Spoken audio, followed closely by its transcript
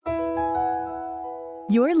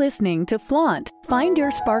You're listening to Flaunt. Find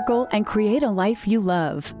your sparkle and create a life you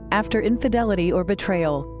love. After infidelity or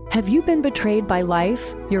betrayal, have you been betrayed by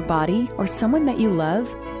life, your body, or someone that you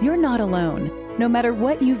love? You're not alone. No matter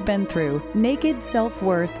what you've been through, Naked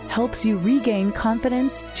Self-Worth helps you regain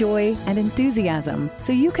confidence, joy, and enthusiasm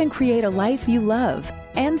so you can create a life you love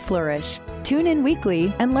and flourish. Tune in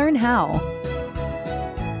weekly and learn how.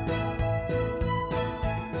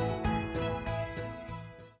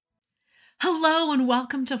 Hello and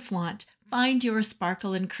welcome to Flaunt. Find your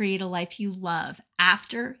sparkle and create a life you love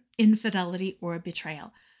after infidelity or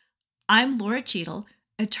betrayal. I'm Laura Cheadle,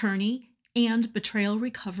 attorney and betrayal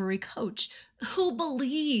recovery coach, who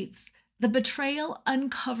believes the betrayal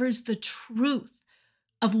uncovers the truth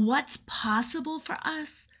of what's possible for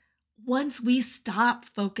us once we stop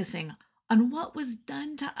focusing on what was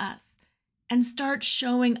done to us and start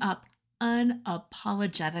showing up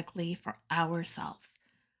unapologetically for ourselves.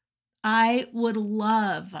 I would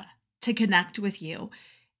love to connect with you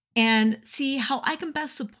and see how I can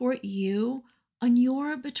best support you on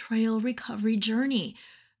your betrayal recovery journey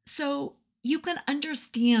so you can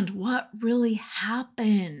understand what really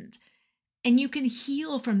happened and you can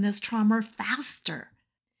heal from this trauma faster.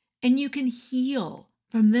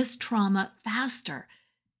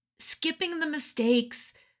 Skipping the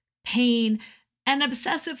mistakes, pain, and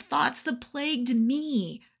obsessive thoughts that plagued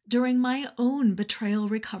me during my own betrayal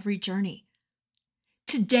recovery journey.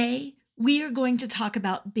 Today, we are going to talk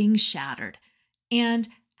about being shattered and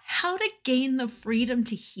how to gain the freedom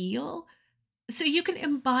to heal so you can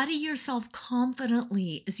embody yourself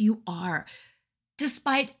confidently as you are,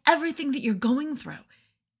 despite everything that you're going through.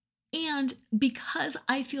 And because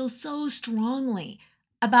I feel so strongly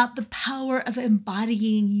about the power of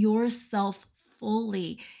embodying yourself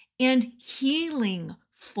fully and healing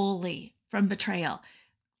fully from betrayal,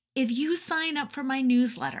 if you sign up for my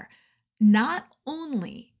newsletter, not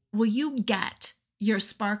only will you get your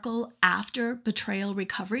Sparkle After Betrayal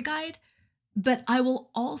Recovery Guide, but I will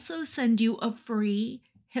also send you a free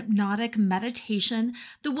hypnotic meditation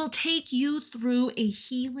that will take you through a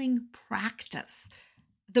healing practice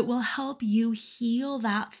that will help you heal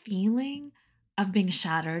that feeling of being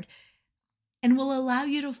shattered and will allow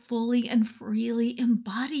you to fully and freely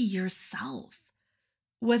embody yourself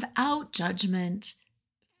without judgment,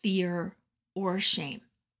 fear, or shame.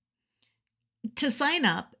 To sign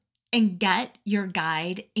up and get your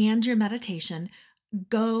guide and your meditation,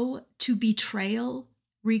 go to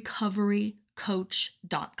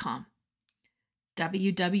betrayalrecoverycoach.com.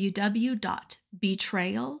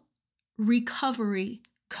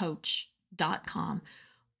 www.betrayalrecoverycoach.com,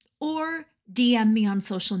 or DM me on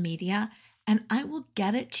social media and I will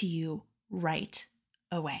get it to you right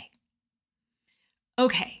away.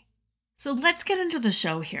 Okay, so let's get into the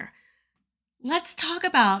show here. Let's talk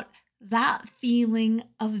about that feeling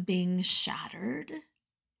of being shattered,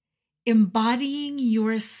 embodying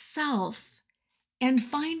yourself, and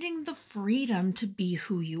finding the freedom to be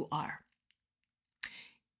who you are.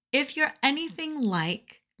 If you're anything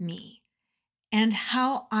like me and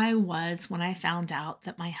how I was when I found out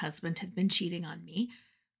that my husband had been cheating on me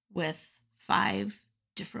with 5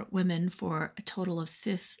 different women for a total of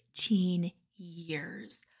 15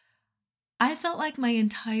 years, I felt like my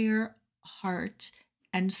entire heart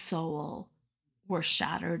and soul were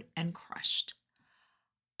shattered and crushed.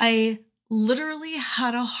 I literally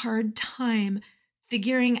had a hard time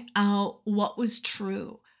figuring out what was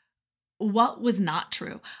true, what was not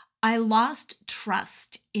true. I lost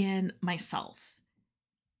trust in myself,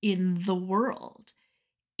 in the world,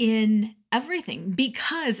 in everything,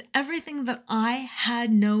 because everything that I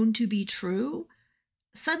had known to be true,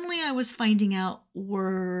 suddenly I was finding out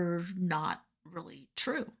were not really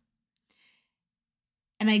true.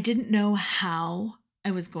 And I didn't know how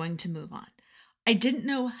I was going to move on. I didn't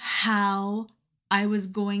know how I was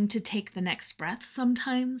going to take the next breath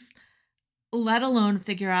sometimes, let alone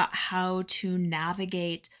figure out how to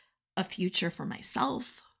navigate a future for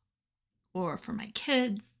myself or for my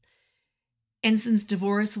kids. And since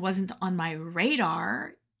divorce wasn't on my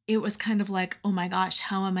radar, it was kind of like, oh my gosh,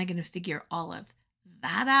 how am I going to figure all of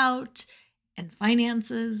that out? And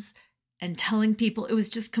finances and telling people, it was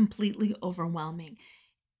just completely overwhelming.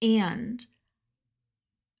 And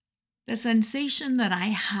the sensation that I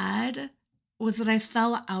had was that I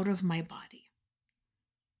fell out of my body.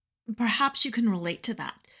 Perhaps you can relate to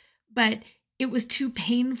that, but it was too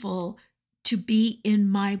painful to be in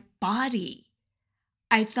my body.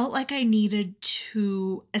 I felt like I needed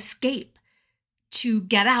to escape, to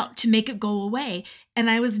get out, to make it go away. And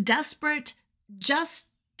I was desperate just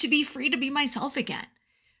to be free to be myself again.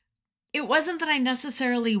 It wasn't that I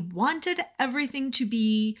necessarily wanted everything to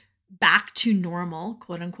be back to normal,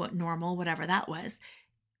 quote unquote normal, whatever that was.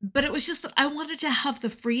 But it was just that I wanted to have the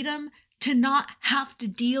freedom to not have to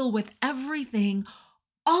deal with everything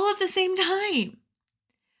all at the same time.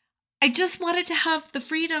 I just wanted to have the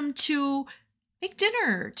freedom to make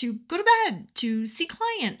dinner, to go to bed, to see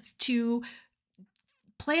clients, to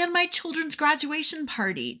plan my children's graduation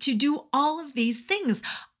party, to do all of these things.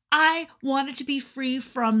 I wanted to be free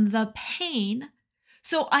from the pain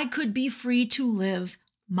so I could be free to live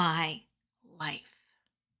my life.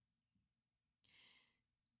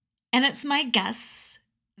 And it's my guess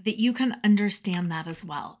that you can understand that as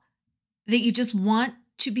well, that you just want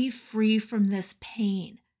to be free from this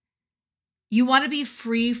pain. You want to be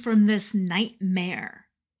free from this nightmare.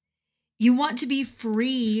 You want to be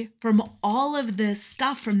free from all of this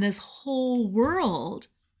stuff, from this whole world,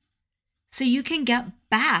 so you can get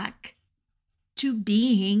back to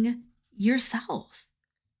being yourself.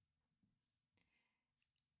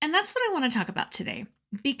 And that's what I want to talk about today,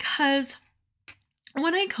 because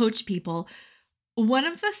when I coach people, one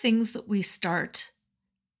of the things that we start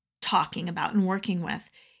talking about and working with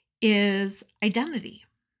is identity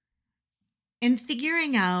and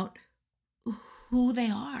figuring out who they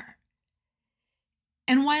are.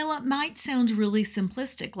 And while it might sound really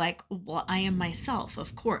simplistic, like, well, I am myself,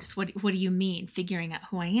 of course. What do you mean, figuring out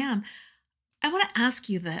who I am? I want to ask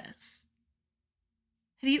you this.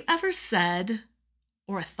 Have you ever said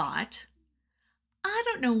or thought, I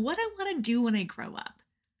don't know what I want to do when I grow up.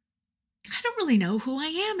 I don't really know who I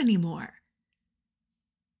am anymore.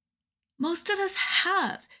 Most of us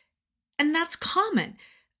have, and that's common.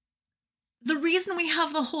 The reason we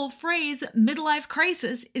have the whole phrase midlife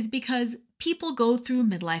crisis is because people go through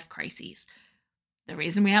midlife crises. The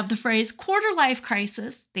reason we have the phrase quarter life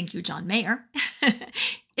crisis, thank you, John Mayer,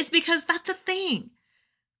 is because that's a thing.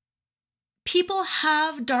 People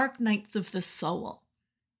have dark nights of the soul.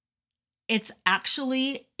 It's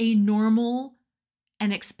actually a normal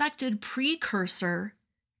and expected precursor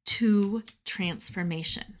to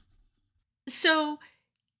transformation. So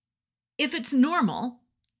if it's normal,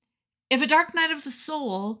 if a dark night of the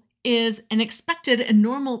soul is an expected and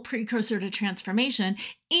normal precursor to transformation,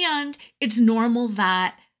 and it's normal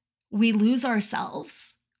that we lose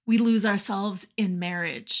ourselves in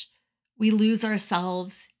marriage, we lose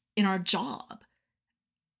ourselves in our job,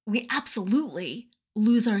 we absolutely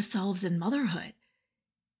lose ourselves in motherhood.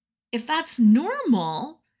 If that's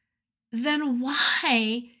normal, then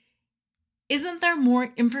why isn't there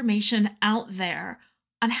more information out there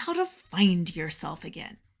on how to find yourself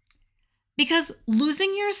again? Because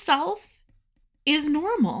losing yourself is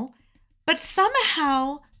normal, but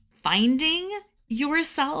somehow finding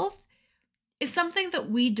yourself is something that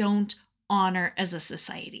we don't honor as a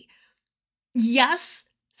society. Yes,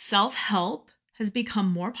 self-help has become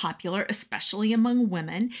more popular, especially among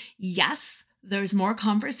women. Yes, there's more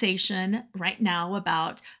conversation right now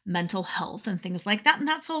about mental health and things like that, and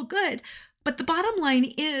that's all good. But the bottom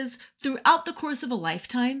line is, throughout the course of a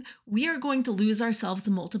lifetime, we are going to lose ourselves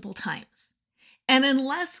multiple times. And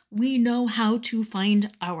unless we know how to find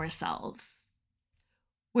ourselves,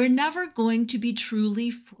 we're never going to be truly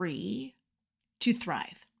free to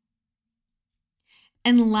thrive.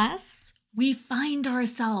 Unless we find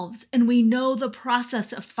ourselves and we know the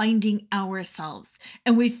process of finding ourselves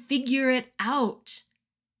and we figure it out,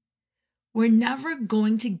 we're never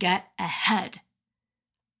going to get ahead.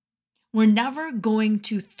 We're never going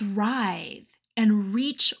to thrive and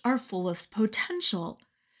reach our fullest potential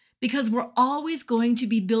because we're always going to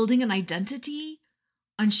be building an identity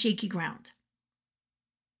on shaky ground.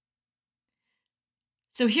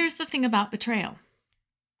 So here's the thing about betrayal.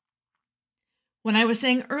 When I was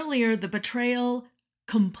saying earlier, the betrayal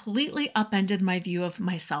completely upended my view of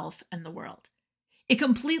myself and the world. It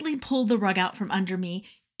completely pulled the rug out from under me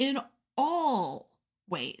in all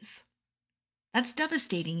ways. That's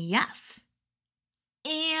devastating, yes.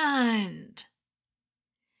 And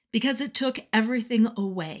because it took everything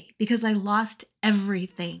away, because I lost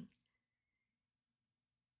everything,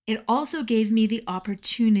 it also gave me the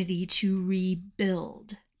opportunity to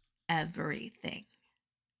rebuild everything.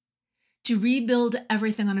 To rebuild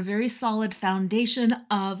everything on a very solid foundation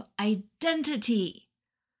of identity,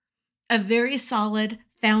 a very solid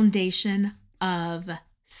foundation of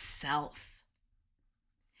self.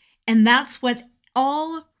 And that's what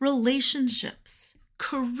all relationships,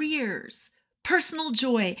 careers, personal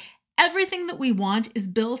joy, everything that we want is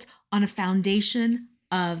built on a foundation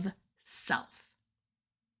of self.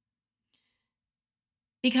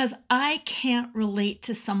 Because I can't relate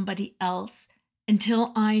to somebody else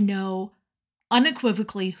until I know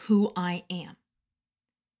unequivocally who I am.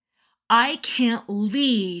 I can't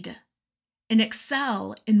lead and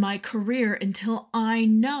excel in my career until I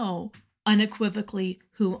know unequivocally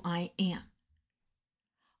who I am.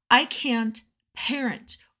 I can't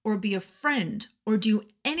parent or be a friend or do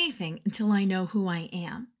anything until I know who I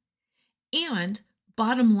am. And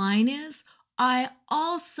bottom line is, I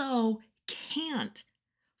also can't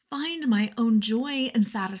find my own joy and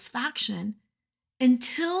satisfaction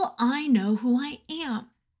until I know who I am.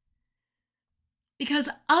 Because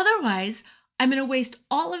otherwise, I'm going to waste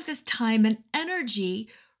all of this time and energy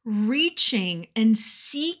reaching and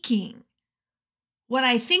seeking what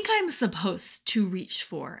I think I'm supposed to reach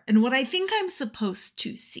for and what I think I'm supposed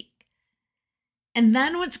to seek. And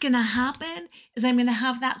then what's going to happen is I'm going to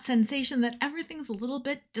have that sensation that everything's a little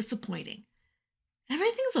bit disappointing.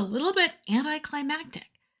 Everything's a little bit anticlimactic.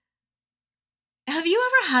 Have you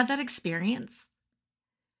ever had that experience?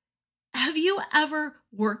 Have you ever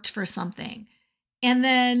worked for something and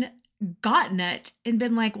then gotten it and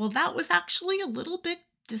been like, well, that was actually a little bit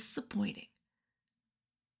disappointing?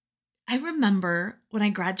 I remember when I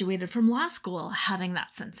graduated from law school having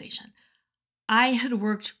that sensation. I had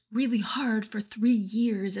worked really hard for 3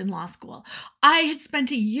 years in law school. I had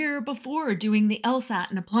spent a year before doing the LSAT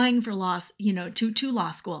and applying for law, to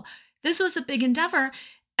law school. This was a big endeavor.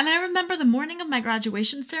 And I remember the morning of my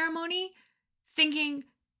graduation ceremony thinking,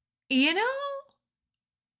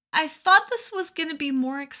 I thought this was going to be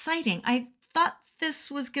more exciting. I thought this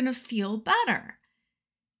was going to feel better.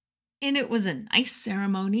 And it was a nice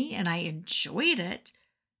ceremony and I enjoyed it.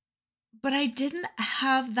 But I didn't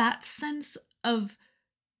have that sense of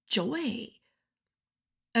joy,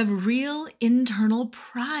 of real internal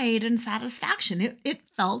pride and satisfaction. It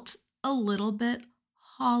felt a little bit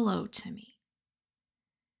hollow to me.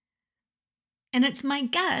 And it's my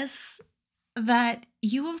guess that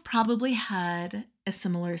you have probably had a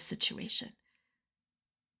similar situation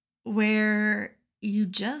where you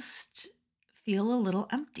just feel a little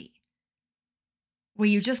empty, where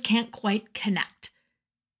you just can't quite connect,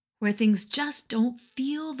 where things just don't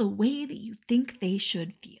feel the way that you think they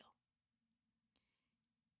should feel.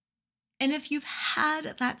 And if you've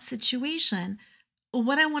had that situation,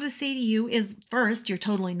 what I want to say to you is, first, you're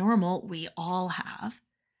totally normal. We all have.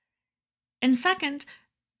 And second,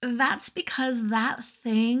 that's because that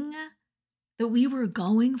thing that we were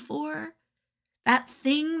going for, that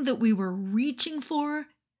thing that we were reaching for,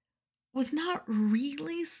 was not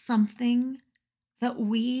really something that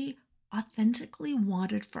we authentically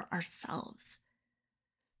wanted for ourselves.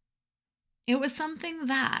 It was something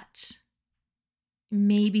that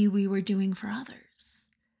maybe we were doing for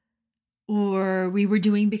others, or we were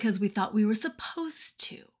doing because we thought we were supposed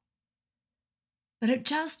to. But it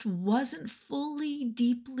just wasn't fully,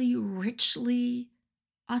 deeply, richly,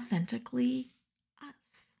 authentically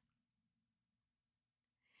us.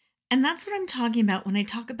 And that's what I'm talking about when I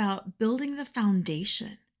talk about building the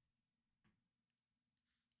foundation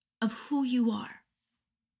of who you are.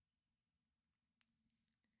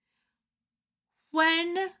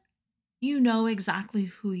 When you know exactly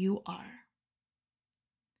who you are,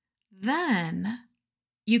 then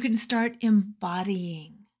you can start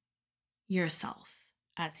embodying yourself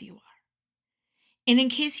as you are. And in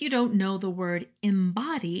case you don't know the word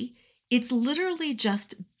embody, it's literally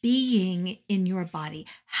just being in your body,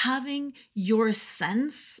 having your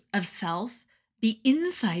sense of self be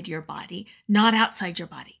inside your body, not outside your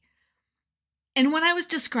body. And when I was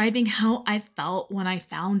describing how I felt when I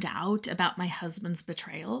found out about my husband's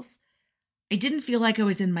betrayals, I didn't feel like I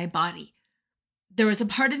was in my body. There was a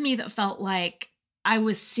part of me that felt like I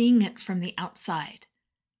was seeing it from the outside.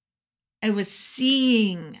 I was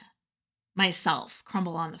seeing myself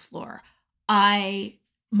crumble on the floor. I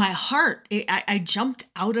jumped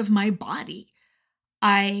out of my body.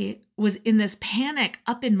 I was in this panic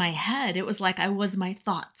up in my head. It was like I was my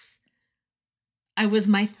thoughts. I was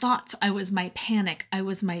my thoughts. I was my panic. I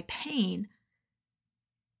was my pain.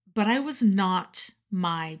 But I was not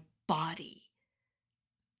my body.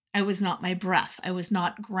 I was not my breath. I was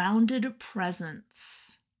not grounded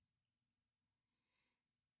presence.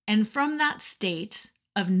 And from that state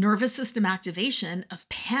of nervous system activation, of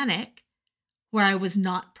panic, where I was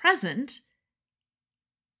not present,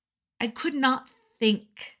 I could not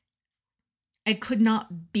think. I could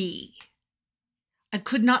not be. I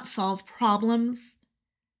could not solve problems.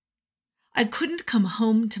 I couldn't come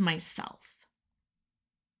home to myself.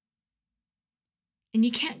 And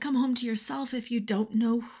you can't come home to yourself if you don't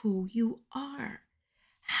know who you are.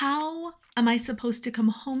 How am I supposed to come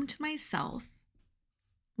home to myself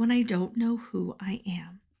when I don't know who I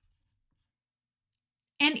am?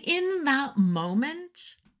 And in that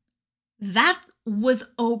moment, that was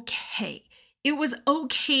okay. It was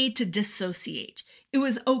okay to dissociate. It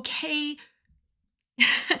was okay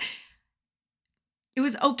It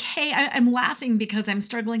was okay. I'm laughing because I'm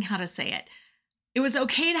struggling how to say it. It was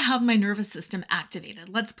okay to have my nervous system activated.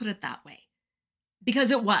 Let's put it that way.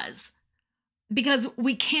 Because it was. Because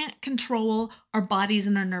we can't control our bodies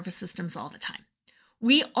and our nervous systems all the time.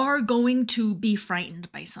 We are going to be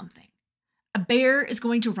frightened by something. A bear is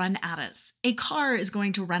going to run at us. A car is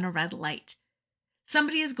going to run a red light.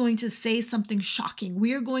 Somebody is going to say something shocking.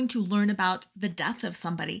 We are going to learn about the death of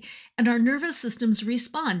somebody, and our nervous systems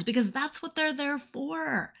respond because that's what they're there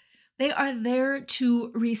for. They are there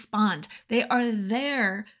to respond. They are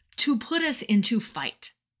there to put us into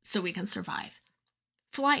fight so we can survive.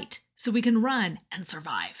 Flight, so we can run and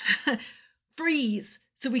survive. Freeze,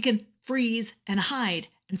 so we can freeze and hide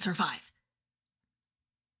and survive.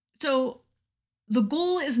 So the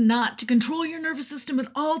goal is not to control your nervous system at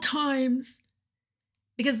all times,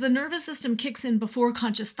 because the nervous system kicks in before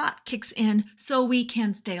conscious thought kicks in so we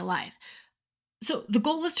can stay alive. So the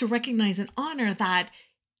goal is to recognize and honor that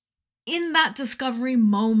in that discovery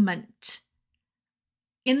moment,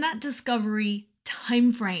 in that discovery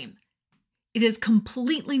time frame, it is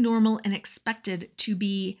completely normal and expected to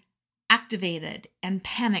be activated and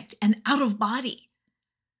panicked and out of body.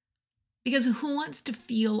 Because who wants to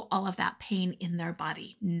feel all of that pain in their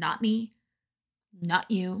body? Not me,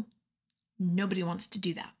 not you. Nobody wants to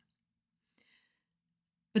do that.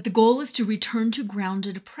 But the goal is to return to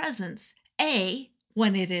grounded presence, A,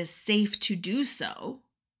 when it is safe to do so,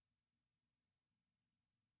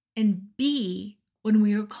 and B, when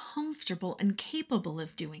we are comfortable and capable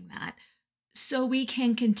of doing that, so we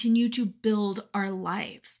can continue to build our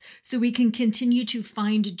lives, so we can continue to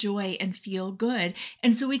find joy and feel good,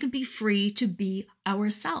 and so we can be free to be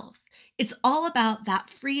ourselves. It's all about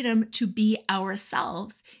that freedom to be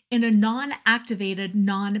ourselves in a non-activated,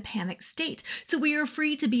 non-panic state. So we are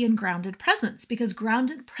free to be in grounded presence, because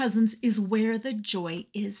grounded presence is where the joy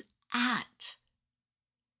is at.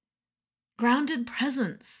 Grounded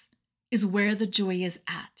presence is where the joy is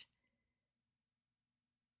at.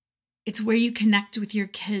 It's where you connect with your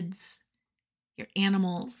kids, your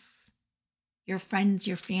animals, your friends,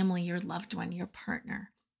 your family, your loved one, your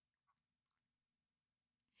partner.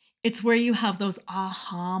 It's where you have those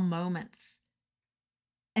aha moments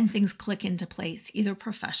and things click into place, either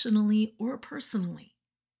professionally or personally.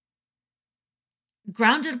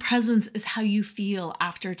 Grounded presence is how you feel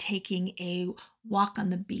after taking a walk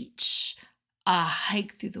on the beach, a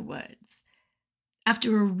hike through the woods,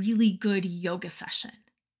 after a really good yoga session.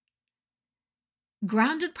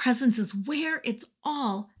 Grounded presence is where it's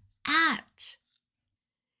all at.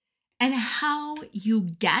 And how you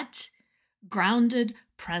get grounded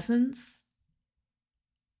presence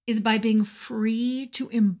is by being free to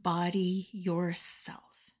embody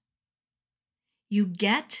yourself. You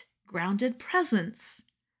get grounded presence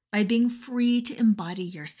by being free to embody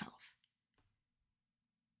yourself.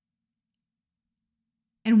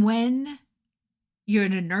 And when you're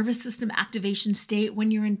in a nervous system activation state,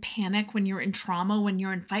 when you're in panic, when you're in trauma, when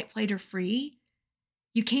you're in fight, flight, or free,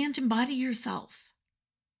 you can't embody yourself.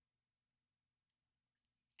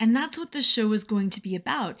 And that's what this show is going to be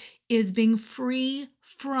about, is being free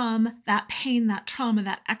from that pain, that trauma,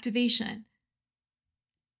 that activation.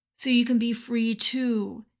 So you can be free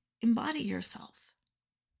to embody yourself,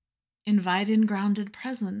 invite in grounded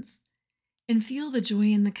presence, and feel the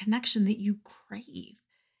joy and the connection that you crave,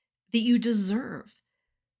 that you deserve.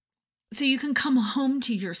 So you can come home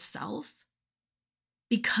to yourself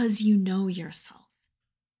because you know yourself.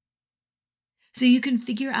 So you can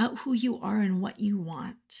figure out who you are and what you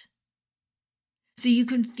want. So you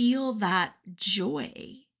can feel that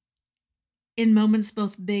joy in moments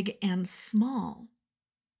both big and small,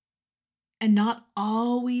 and not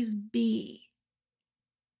always be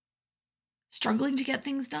struggling to get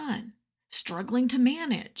things done, struggling to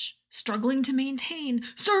manage, struggling to maintain,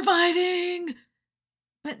 surviving,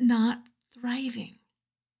 but not thriving.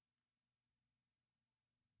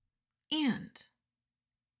 And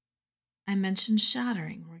I mentioned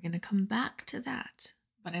shattering. We're going to come back to that,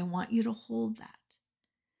 but I want you to hold that.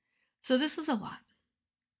 So this is a lot,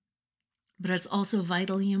 but it's also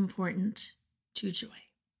vitally important to joy.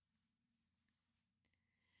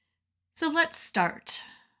 So let's start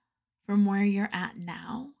from where you're at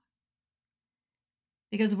now,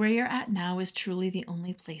 because where you're at now is truly the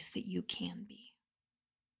only place that you can be.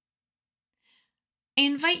 I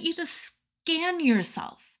invite you to scan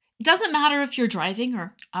yourself. It doesn't matter if you're driving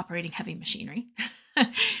or operating heavy machinery.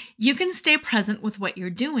 You can stay present with what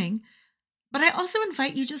you're doing, but I also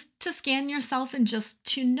invite you just to scan yourself and just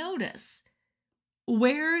to notice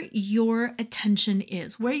where your attention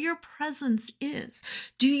is, where your presence is.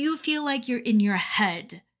 Do you feel like you're in your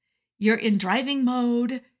head? You're in driving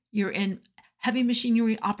mode. You're in heavy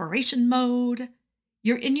machinery operation mode.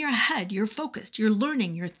 You're in your head. You're focused. You're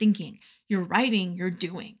learning. You're thinking. You're writing. You're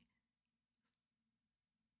doing.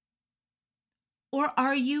 Or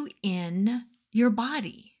are you in your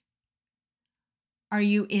body? Are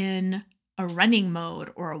you in a running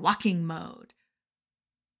mode or a walking mode?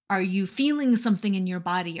 Are you feeling something in your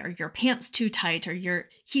body? Are your pants too tight? Are your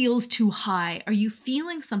heels too high? Are you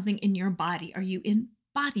feeling something in your body? Are you in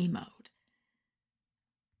body mode?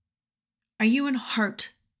 Are you in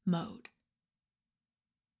heart mode?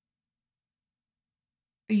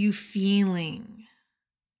 Are you feeling?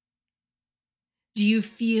 Do you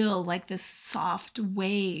feel like this soft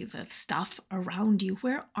wave of stuff around you?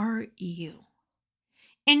 Where are you?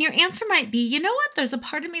 And your answer might be, you know what? There's a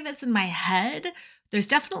part of me that's in my head. There's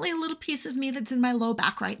definitely a little piece of me that's in my low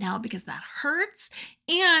back right now because that hurts.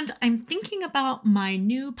 And I'm thinking about my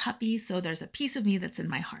new puppy. So there's a piece of me that's in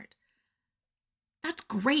my heart. That's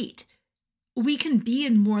great. We can be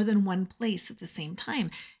in more than one place at the same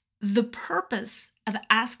time. The purpose of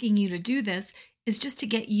asking you to do this is just to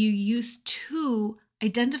get you used to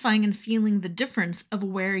identifying and feeling the difference of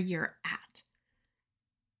where you're at.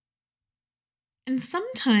 And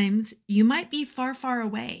sometimes you might be far, far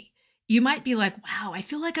away. You might be like, wow, I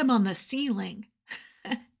feel like I'm on the ceiling.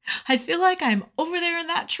 I feel like I'm over there in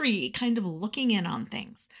that tree, kind of looking in on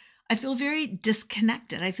things. I feel very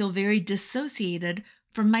disconnected. I feel very dissociated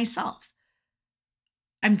from myself.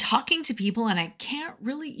 I'm talking to people and I can't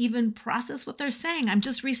really even process what they're saying. I'm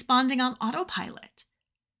just responding on autopilot.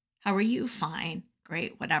 How are you? Fine.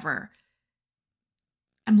 Great. Whatever.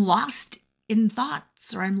 I'm lost in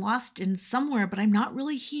thoughts or I'm lost in somewhere, but I'm not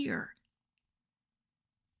really here.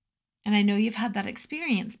 And I know you've had that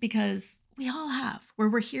experience because we all have, where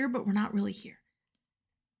we're here, but we're not really here.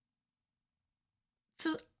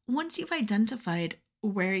 So once you've identified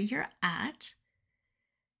where you're at,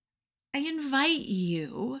 I invite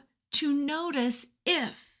you to notice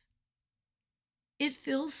if it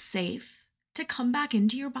feels safe to come back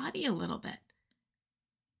into your body a little bit.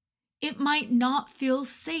 It might not feel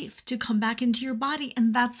safe to come back into your body,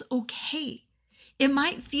 and that's okay. It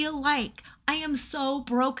might feel like I am so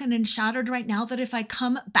broken and shattered right now that if I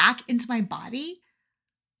come back into my body,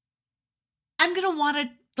 I'm going to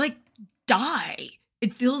want to die.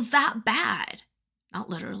 It feels that bad. Not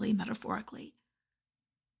literally, metaphorically.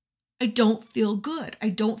 I don't feel good. I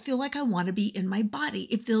don't feel like I want to be in my body.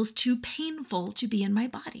 It feels too painful to be in my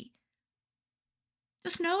body.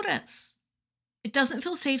 Just notice. It doesn't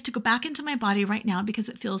feel safe to go back into my body right now because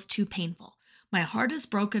it feels too painful. My heart is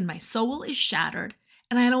broken, my soul is shattered,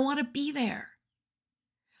 and I don't want to be there.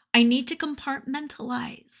 I need to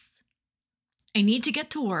compartmentalize. I need to get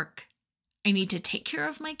to work. I need to take care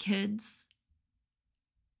of my kids.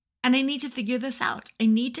 And I need to figure this out. I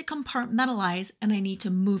need to compartmentalize and I need to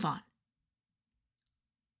move on.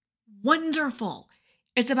 Wonderful.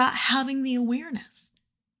 It's about having the awareness.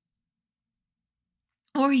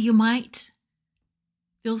 Or you might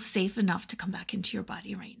feel safe enough to come back into your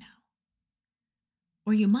body right now.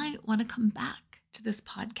 Or you might want to come back to this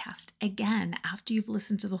podcast again after you've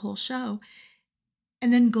listened to the whole show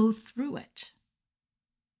and then go through it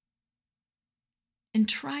and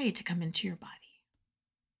try to come into your body.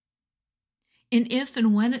 And if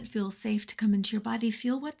and when it feels safe to come into your body,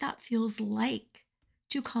 feel what that feels like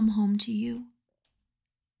to come home to you.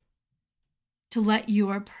 To let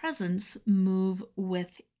your presence move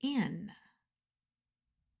within.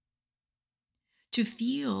 To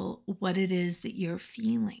feel what it is that you're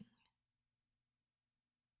feeling.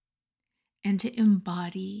 And to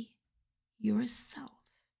embody yourself.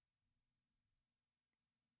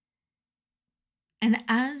 And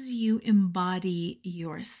as you embody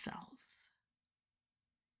yourself,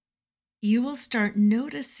 you will start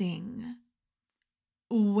noticing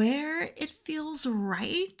where it feels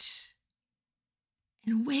right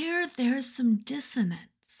and where there's some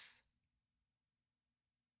dissonance.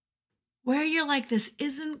 Where you're like, this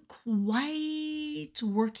isn't quite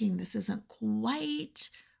working. This isn't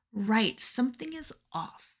quite right. Something is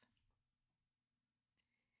off.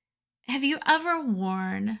 Have you ever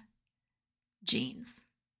worn jeans?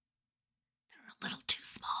 They're a little too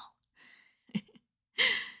small.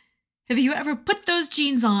 Have you ever put those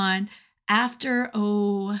jeans on after,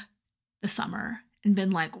 the summer and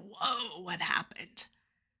been like, whoa, what happened?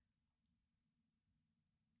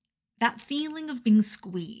 That feeling of being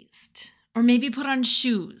squeezed, or maybe put on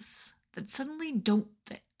shoes that suddenly don't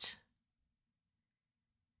fit.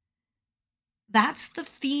 That's the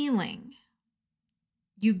feeling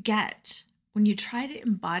you get when you try to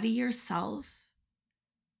embody yourself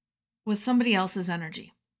with somebody else's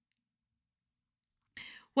energy.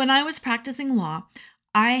 When I was practicing law,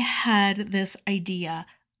 I had this idea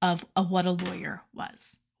of what a lawyer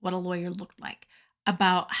was, what a lawyer looked like,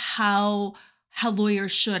 about how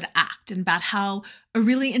lawyers should act, and about how a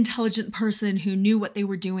really intelligent person who knew what they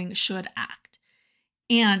were doing should act.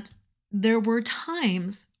 And there were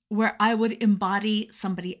times where I would embody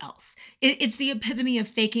somebody else. It's the epitome of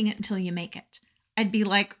faking it until you make it. I'd be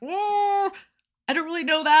like, oh, I don't really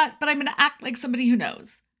know that, but I'm going to act like somebody who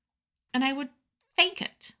knows. And I would fake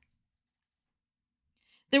it.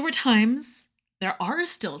 There are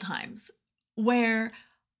still times, where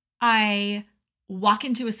I walk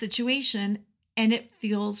into a situation and it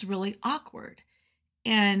feels really awkward.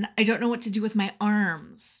 And I don't know what to do with my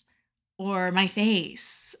arms or my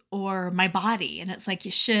face or my body. And it's like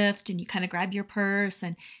you shift and you kind of grab your purse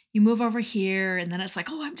and you move over here. And then it's like,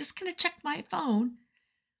 oh, I'm just going to check my phone.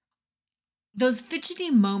 Those fidgety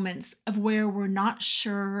moments of where we're not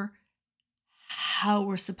sure how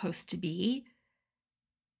we're supposed to be,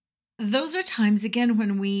 those are times, again,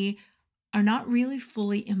 when we are not really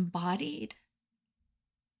fully embodied.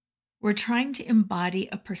 We're trying to embody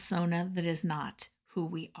a persona that is not who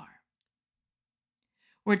we are.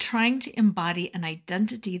 We're trying to embody an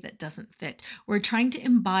identity that doesn't fit. We're trying to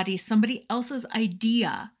embody somebody else's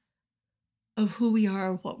idea of who we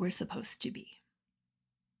are or what we're supposed to be.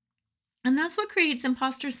 And that's what creates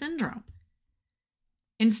imposter syndrome.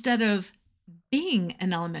 Instead of being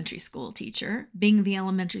an elementary school teacher, being the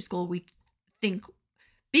elementary school we think,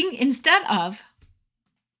 instead of,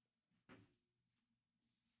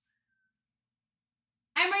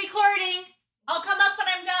 I'm recording. I'll come up when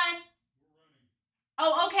I'm done.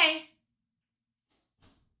 Oh, okay.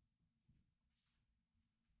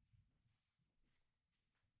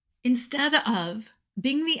 Instead of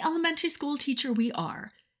being the elementary school teacher we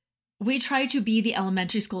are, we try to be the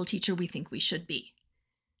elementary school teacher we think we should be.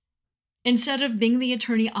 Instead of being the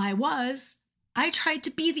attorney I was, I tried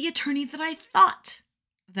to be the attorney that I thought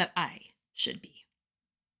that I should be.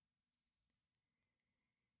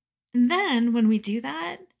 And then when we do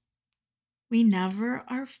that, we never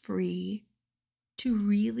are free to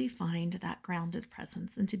really find that grounded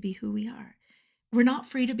presence and to be who we are. We're not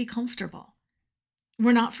free to be comfortable.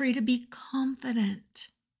 We're not free to be confident.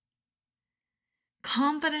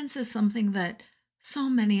 Confidence is something that so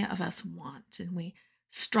many of us want and we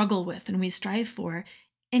struggle with and we strive for.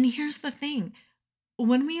 And here's the thing.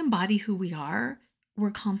 When we embody who we are,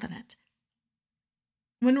 we're confident.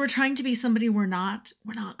 When we're trying to be somebody we're not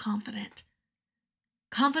confident.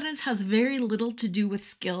 Confidence has very little to do with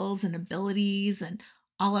skills and abilities and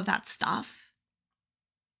all of that stuff.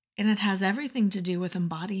 And it has everything to do with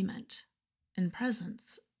embodiment and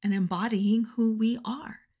presence and embodying who we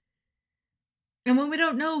are. And when we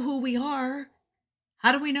don't know who we are,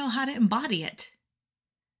 how do we know how to embody it?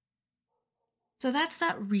 So that's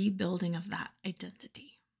that rebuilding of that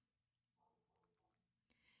identity.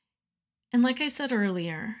 And like I said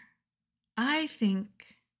earlier, I think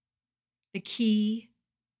the key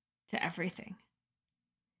to everything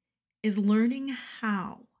is learning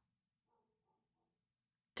how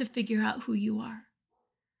to figure out who you are.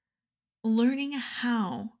 Learning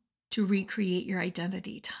how to recreate your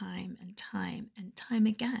identity time and time and time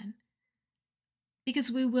again. Because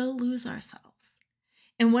we will lose ourselves.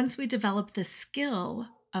 And once we develop the skill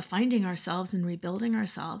of finding ourselves and rebuilding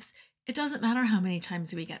ourselves, it doesn't matter how many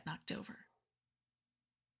times we get knocked over.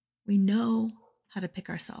 We know how to pick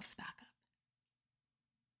ourselves back up.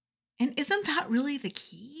 And isn't that really the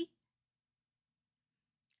key?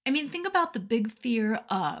 I mean, think about the big fear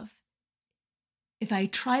of, if I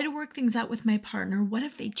try to work things out with my partner, what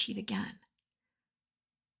if they cheat again?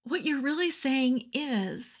 What you're really saying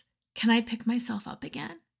is, can I pick myself up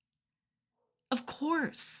again? Of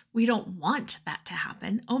course, we don't want that to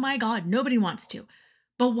happen. Oh my God, nobody wants to.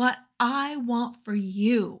 But what I want for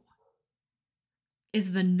you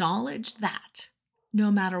is the knowledge that no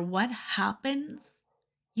matter what happens,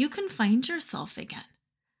 you can find yourself again.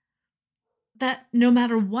 That no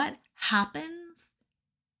matter what happens,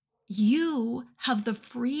 you have the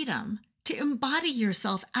freedom to embody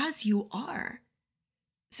yourself as you are.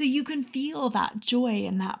 So you can feel that joy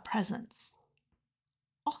and that presence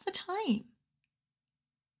all the time.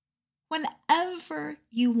 Whenever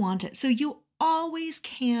you want it. So you always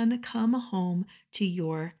can come home to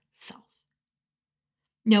yourself.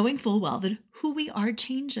 Knowing full well that who we are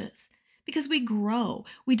changes because we grow,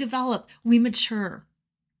 we develop, we mature.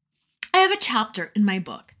 I have a chapter in my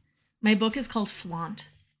book. My book is called Flaunt.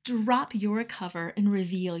 Drop your cover and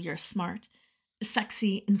reveal your smart,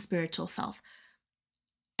 sexy, and spiritual self.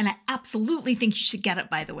 And I absolutely think you should get it,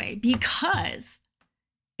 by the way, because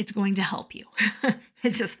it's going to help you.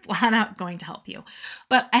 It's just flat out going to help you.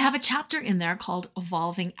 But I have a chapter in there called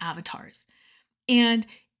Evolving Avatars. And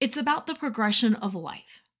it's about the progression of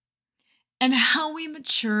life and how we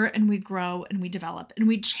mature and we grow and we develop and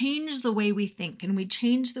we change the way we think and we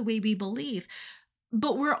change the way we believe.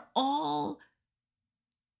 But we're all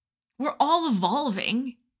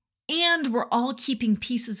evolving, and we're all keeping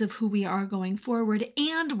pieces of who we are going forward,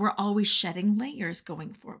 and we're always shedding layers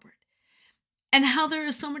going forward. And how there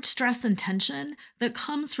is so much stress and tension that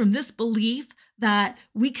comes from this belief that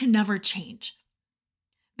we can never change,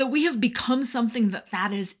 that we have become something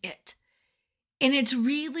that is it. And it's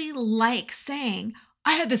really like saying,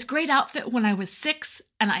 I had this great outfit when I was 6,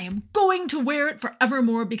 and I am going to wear it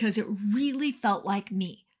forevermore because it really felt like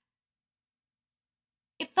me.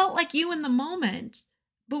 It felt like you in the moment,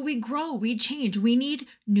 but we grow, we change. We need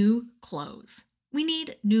new clothes. We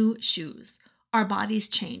need new shoes. Our bodies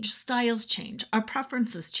change, styles change, our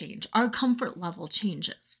preferences change, our comfort level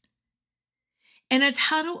changes. And it's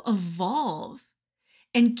how to evolve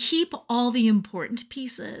and keep all the important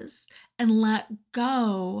pieces and let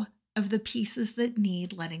go of the pieces that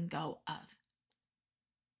need letting go of.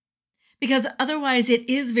 Because otherwise it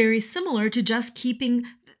is very similar to just keeping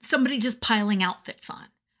somebody just piling outfits on.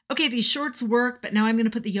 Okay, these shorts work, but now I'm going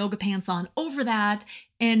to put the yoga pants on over that.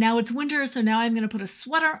 And now it's winter, so now I'm going to put a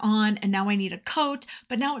sweater on, and now I need a coat.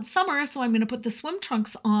 But now it's summer, so I'm going to put the swim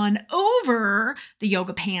trunks on over the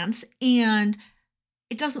yoga pants. And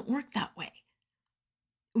it doesn't work that way.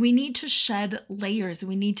 We need to shed layers.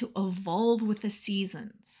 We need to evolve with the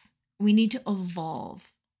seasons. We need to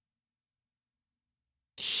evolve.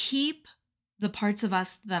 Keep the parts of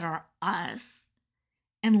us that are us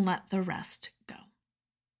and let the rest go.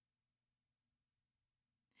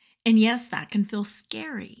 And yes, that can feel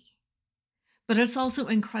scary, but it's also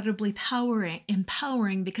incredibly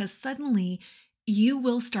empowering because suddenly you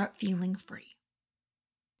will start feeling free.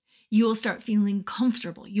 You will start feeling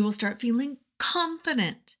comfortable. You will start feeling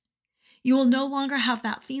confident. You will no longer have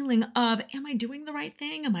that feeling of, am I doing the right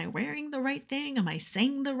thing? Am I wearing the right thing? Am I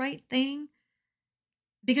saying the right thing?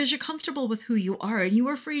 Because you're comfortable with who you are and you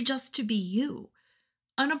are free just to be you,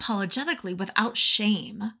 unapologetically, without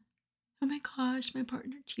shame. Oh my gosh, my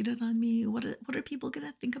partner cheated on me. What are people going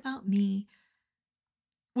to think about me?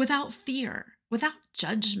 Without fear, without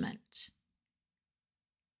judgment.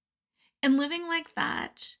 And living like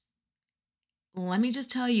that, let me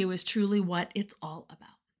just tell you, is truly what it's all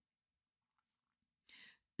about.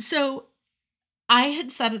 So I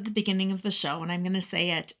had said at the beginning of the show, and I'm going to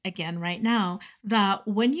say it again right now, that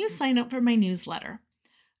when you sign up for my newsletter,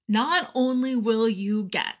 not only will you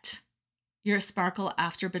get your Sparkle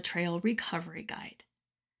After Betrayal Recovery Guide,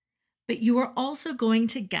 but you are also going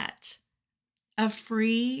to get a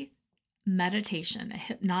free meditation, a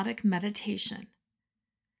hypnotic meditation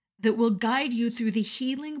that will guide you through the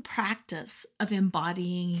healing practice of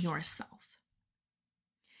embodying yourself.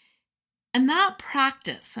 And that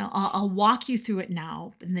practice, I'll walk you through it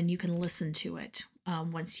now, and then you can listen to it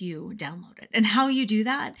once you download it. And how you do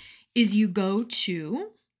that is you go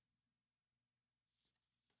to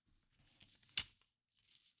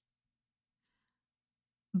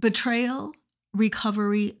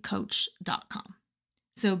betrayalrecoverycoach.com.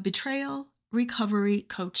 So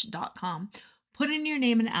betrayalrecoverycoach.com. Put in your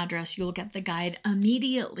name and address. You'll get the guide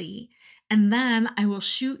immediately. And then I will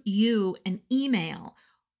shoot you an email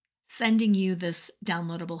sending you this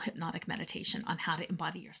downloadable hypnotic meditation on how to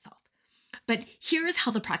embody yourself. But here's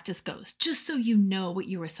how the practice goes, just so you know what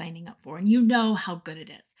you were signing up for and you know how good it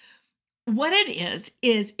is. What it is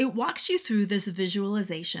it walks you through this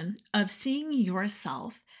visualization of seeing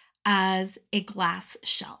yourself as a glass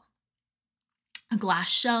shell. A glass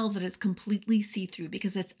shell that is completely see-through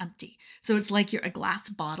because it's empty. So it's like you're a glass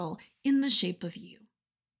bottle in the shape of you.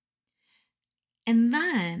 And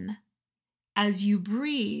then as you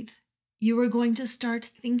breathe, you are going to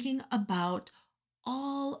start thinking about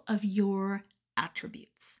all of your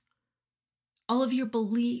attributes, all of your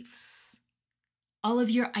beliefs, all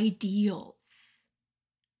of your ideals,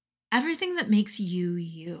 everything that makes you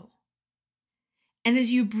you. And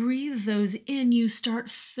as you breathe those in, you start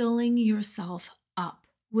filling yourself up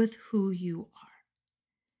with who you are.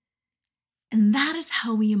 And that is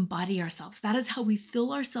how we embody ourselves. That is how we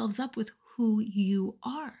fill ourselves up with who you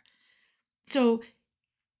are. So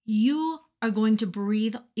you are going to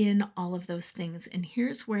breathe in all of those things. And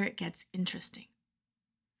here's where it gets interesting.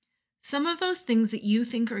 Some of those things that you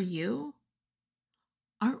think are you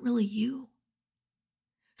aren't really you.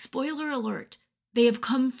 Spoiler alert, they have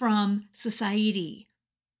come from society,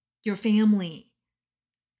 your family,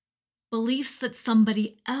 beliefs that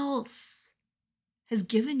somebody else has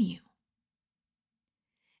given you.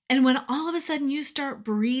 And when all of a sudden you start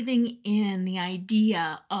breathing in the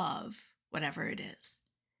idea of whatever it is,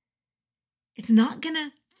 it's not going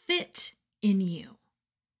to fit in you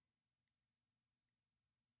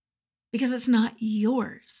because it's not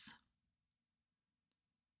yours.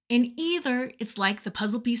 And either it's like the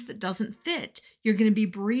puzzle piece that doesn't fit. You're going to be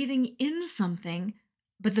breathing in something,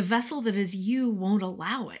 but the vessel that is you won't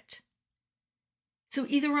allow it. So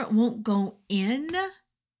either it won't go in,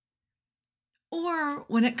 or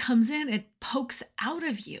when it comes in, it pokes out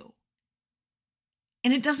of you.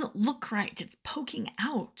 And it doesn't look right. It's poking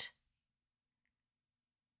out.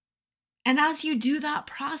 And as you do that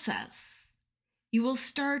process, you will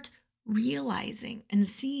start realizing and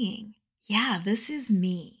seeing, yeah, this is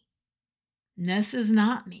me. This is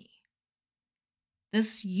not me.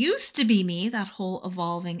 This used to be me, that whole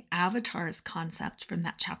evolving avatars concept from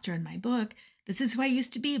that chapter in my book. This is who I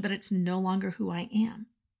used to be, but it's no longer who I am.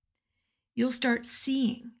 You'll start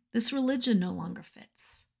seeing this religion no longer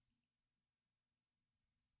fits.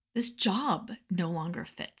 This job no longer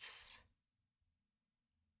fits.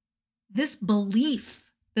 This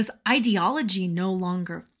belief, this ideology no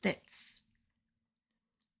longer fits.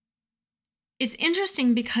 It's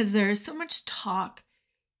interesting because there's so much talk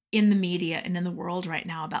in the media and in the world right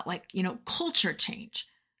now about culture change,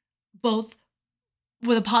 both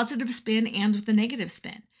with a positive spin and with a negative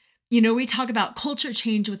spin. We talk about culture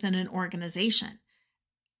change within an organization.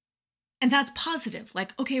 And that's positive.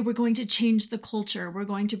 Like, okay, we're going to change the culture. We're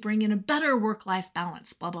going to bring in a better work-life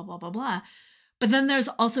balance, blah, blah, blah, blah, blah. But then there's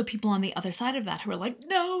also people on the other side of that who are like,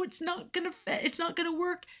 no, it's not going to fit. It's not going to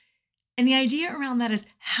work. And the idea around that is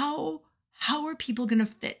how are people going to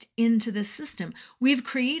fit into this system? We've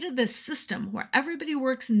created this system where everybody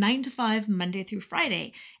works 9 to 5, Monday through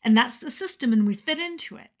Friday. And that's the system, and we fit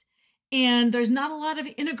into it. And there's not a lot of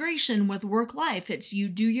integration with work life. It's you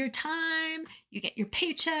do your time, you get your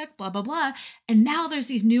paycheck, blah, blah, blah. And now there's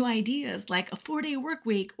these new ideas like a 4-day work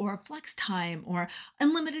week or flex time or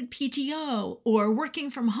unlimited PTO or working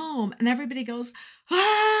from home. And everybody goes,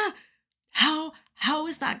 how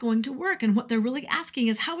is that going to work? And what they're really asking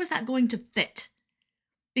is, how is that going to fit?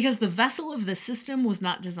 Because the vessel of the system was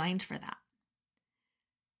not designed for that.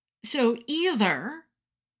 So either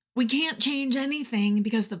we can't change anything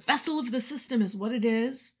because the vessel of the system is what it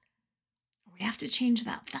is, or we have to change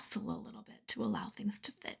that vessel a little bit to allow things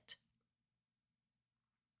to fit.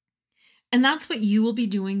 And that's what you will be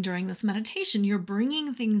doing during this meditation. You're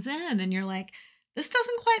bringing things in and you're like, this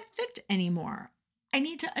doesn't quite fit anymore. I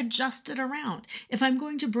need to adjust it around. If I'm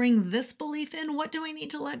going to bring this belief in, what do I need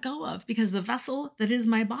to let go of? Because the vessel that is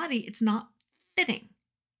my body, it's not fitting.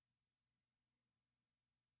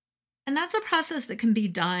 And that's a process that can be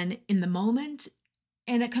done in the moment,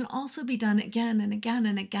 and it can also be done again and again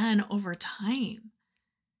and again over time.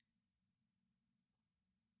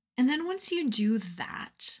 And then once you do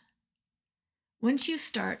that, once you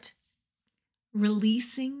start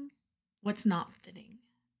releasing what's not fitting,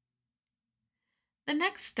 the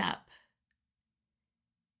next step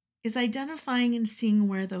is identifying and seeing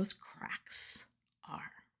where those cracks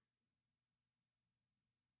are.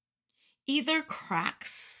 Either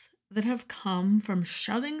cracks that have come from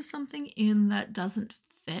shoving something in that doesn't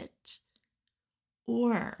fit,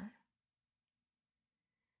 or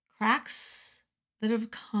cracks that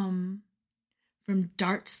have come from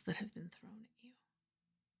darts that have been thrown at you,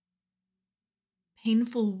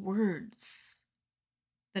 painful words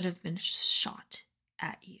that have been shot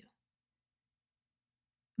at you.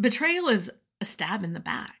 Betrayal is a stab in the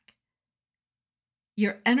back.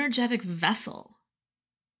 Your energetic vessel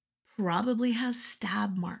probably has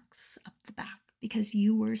stab marks up the back because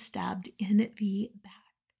you were stabbed in the back.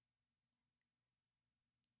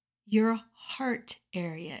 Your heart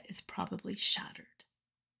area is probably shattered.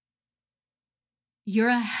 Your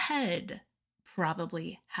head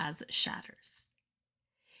probably has shatters.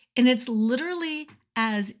 And it's literally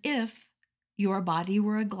as if your body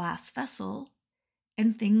were a glass vessel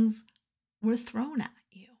and things were thrown at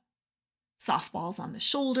you. Softballs on the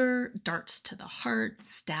shoulder, darts to the heart,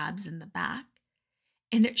 stabs in the back,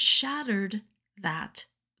 and it shattered that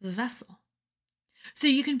vessel. So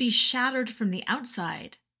you can be shattered from the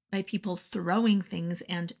outside by people throwing things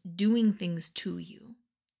and doing things to you.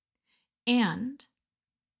 And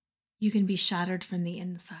you can be shattered from the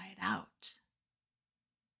inside out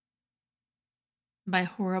by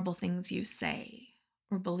horrible things you say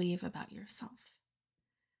or believe about yourself,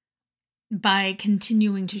 by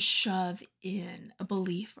continuing to shove in a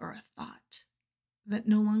belief or a thought that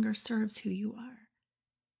no longer serves who you are.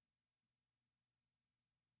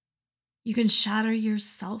 You can shatter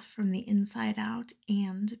yourself from the inside out,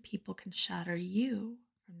 and people can shatter you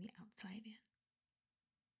from the outside in.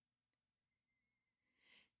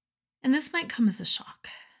 And this might come as a shock.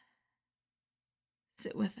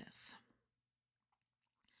 Sit with this.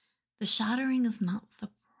 The shattering is not the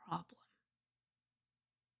problem.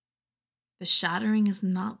 The shattering is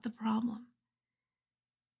not the problem.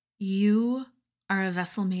 You are a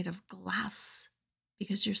vessel made of glass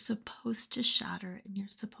because you're supposed to shatter and you're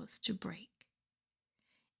supposed to break.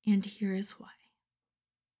 And here is why.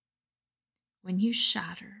 When you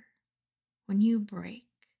shatter, when you break,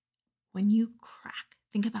 when you crack,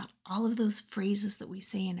 think about all of those phrases that we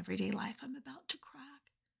say in everyday life. I'm about to crack.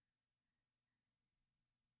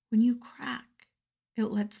 When you crack, it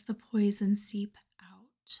lets the poison seep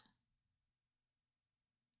out.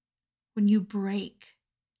 When you break,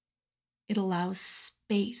 it allows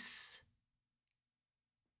space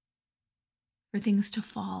for things to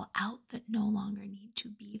fall out that no longer need to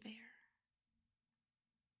be there.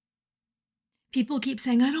 People keep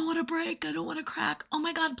saying, I don't want to break. I don't want to crack. Oh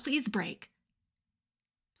my God, please break.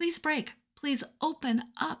 Please break. Please open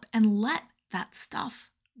up and let that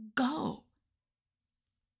stuff go.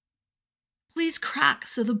 Please crack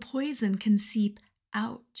so the poison can seep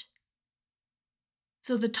out,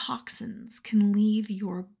 so the toxins can leave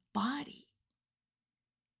your body.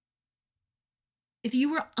 If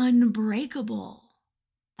you were unbreakable,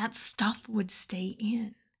 that stuff would stay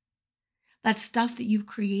in. That stuff that you've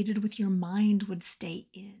created with your mind would stay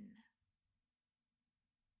in.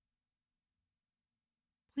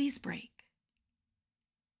 Please break.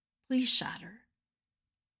 Please shatter.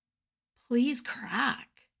 Please crack.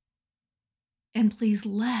 And please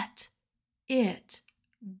let it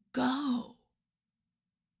go.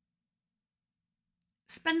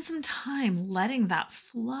 Spend some time letting that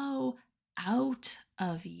flow out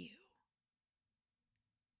of you.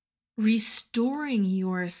 Restoring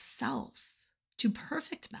yourself to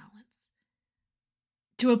perfect balance,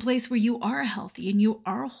 to a place where you are healthy and you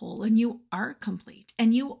are whole and you are complete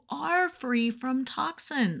and you are free from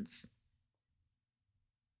toxins.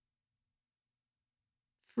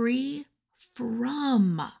 Free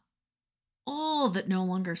from all that no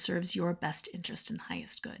longer serves your best interest and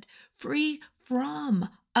highest good. Free from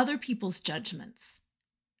other people's judgments.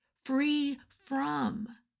 Free from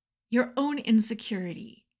your own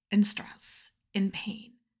insecurity and stress and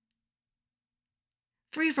pain.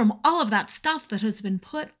 Free from all of that stuff that has been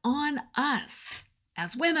put on us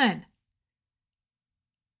as women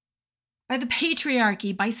by the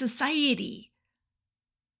patriarchy, by society,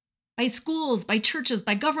 by schools, by churches,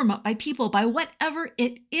 by government, by people, by whatever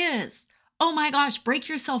it is. Oh my gosh, break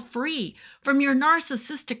yourself free from your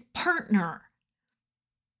narcissistic partner,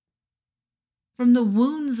 from the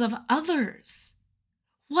wounds of others.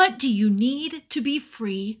 What do you need to be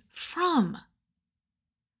free from?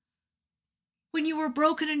 When you were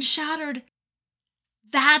broken and shattered,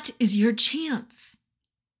 that is your chance.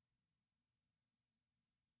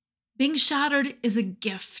 Being shattered is a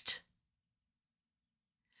gift.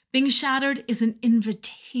 Being shattered is an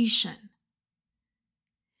invitation.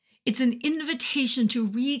 It's an invitation to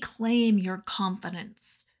reclaim your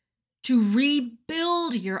confidence, to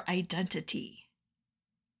rebuild your identity,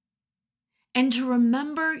 and to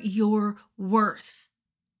remember your worth.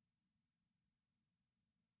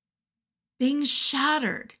 Being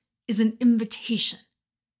shattered is an invitation.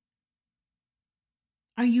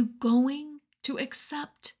 Are you going to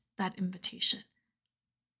accept that invitation?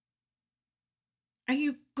 Are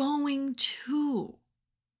you going to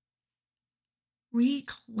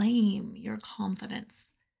reclaim your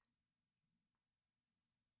confidence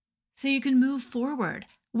so you can move forward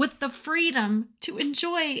with the freedom to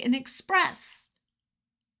enjoy and express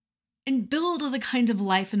and build the kind of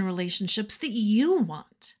life and relationships that you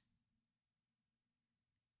want?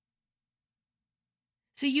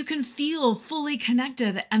 So you can feel fully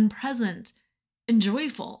connected and present and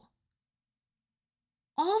joyful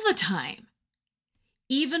all the time,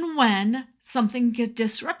 even when something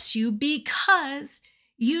disrupts you, because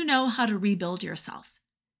you know how to rebuild yourself.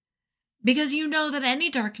 Because you know that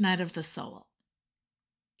any dark night of the soul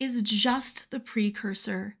is just the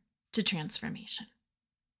precursor to transformation.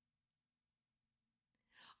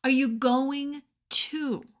 Are you going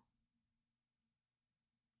to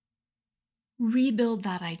rebuild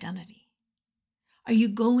that identity? Are you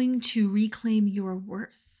going to reclaim your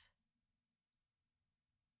worth?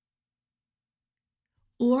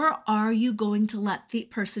 Or are you going to let the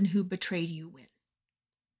person who betrayed you win?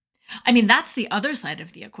 I mean, that's the other side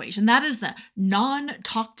of the equation. That is the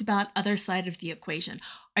non-talked about other side of the equation.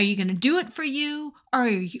 Are you going to do it for you,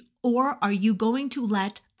 or are you going to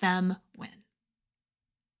let them win?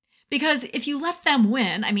 Because if you let them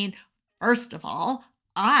win, I mean, first of all,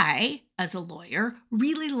 I, as a lawyer,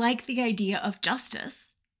 really like the idea of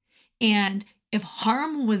justice. And If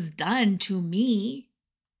harm was done to me,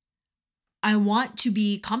 I want to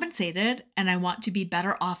be compensated and I want to be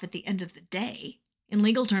better off at the end of the day. In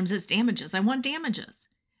legal terms, it's damages. I want damages.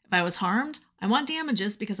 If I was harmed, I want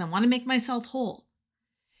damages because I want to make myself whole.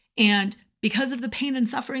 And because of the pain and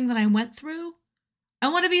suffering that I went through, I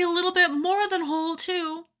want to be a little bit more than whole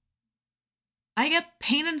too. I get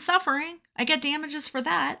pain and suffering. I get damages for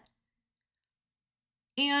that.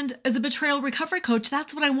 And as a betrayal recovery coach,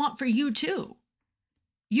 that's what I want for you too.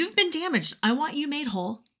 You've been damaged. I want you made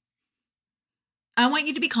whole. I want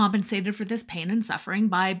you to be compensated for this pain and suffering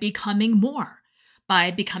by becoming more,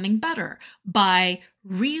 by becoming better, by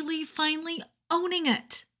really finally owning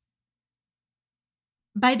it,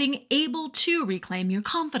 by being able to reclaim your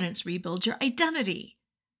confidence, rebuild your identity,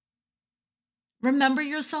 remember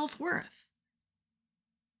your self-worth.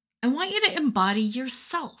 I want you to embody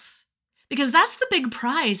yourself, because that's the big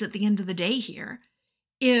prize at the end of the day here,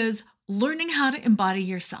 is learning how to embody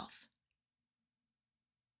yourself.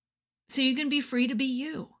 So you can be free to be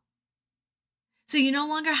you. So you no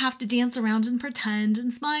longer have to dance around and pretend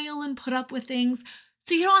and smile and put up with things.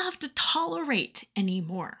 So you don't have to tolerate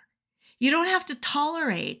anymore. You don't have to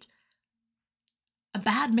tolerate a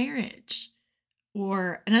bad marriage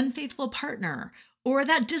or an unfaithful partner or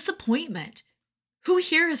that disappointment. Who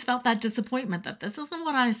here has felt that disappointment that this isn't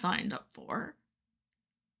what I signed up for?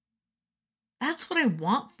 That's what I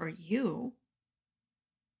want for you,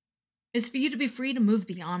 is for you to be free to move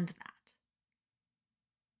beyond that.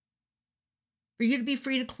 For you to be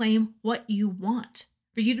free to claim what you want.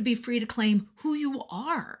 For you to be free to claim who you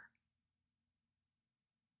are.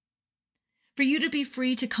 For you to be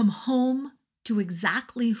free to come home to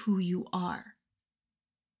exactly who you are.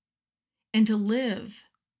 And to live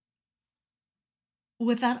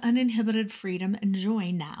with that uninhibited freedom and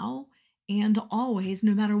joy now and always,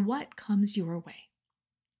 no matter what comes your way.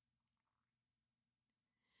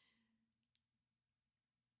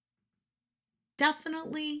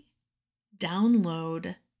 Definitely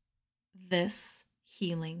download this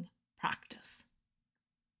healing practice.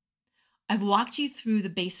 I've walked you through the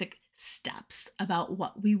basic steps about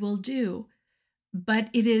what we will do, but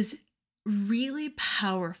it is really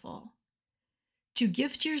powerful to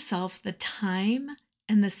gift yourself the time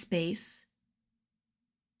and the space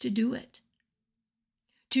to do it.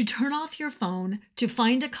 To turn off your phone, to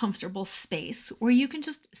find a comfortable space where you can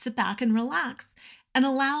just sit back and relax and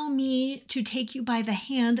allow me to take you by the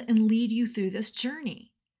hand and lead you through this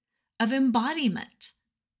journey of embodiment,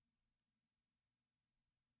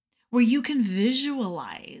 where you can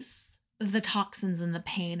visualize the toxins and the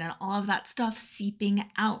pain and all of that stuff seeping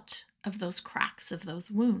out of those cracks, of those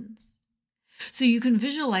wounds. So you can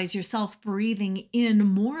visualize yourself breathing in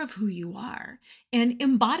more of who you are and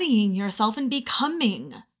embodying yourself and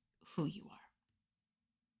becoming who you are.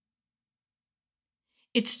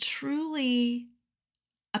 It's truly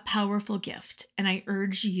a powerful gift, and I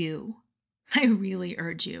really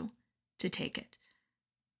urge you to take it.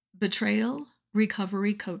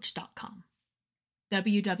 BetrayalRecoveryCoach.com.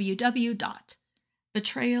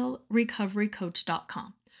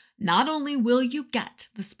 www.betrayalrecoverycoach.com. Not only will you get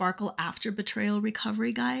the Sparkle After Betrayal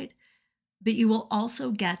Recovery Guide, but you will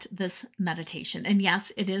also get this meditation. And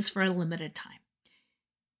yes, it is for a limited time.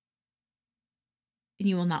 And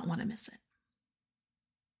you will not want to miss it.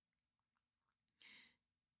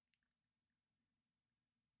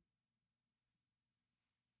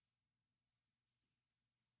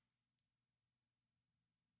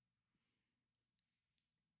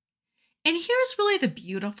 And here's really the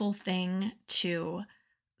beautiful thing, too,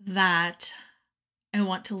 that I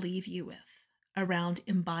want to leave you with around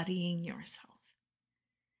embodying yourself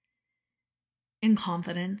in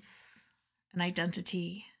confidence and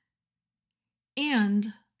identity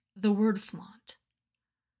and the word flaunt.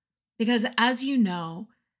 Because as you know,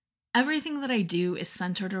 everything that I do is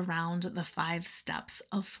centered around the 5 steps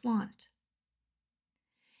of flaunt.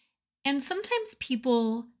 And sometimes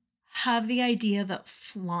people have the idea that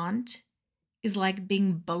flaunt is like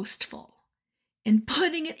being boastful and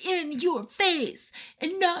putting it in your face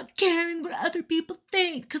and not caring what other people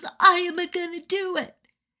think because I am going to do it.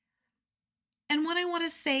 And what I want to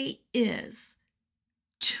say is,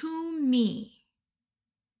 to me,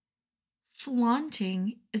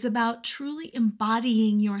 flaunting is about truly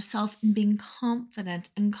embodying yourself and being confident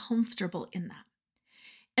and comfortable in that.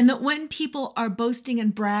 And that when people are boasting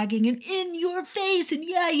and bragging and in your face and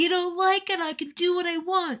yeah, you don't like it, I can do what I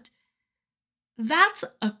want, that's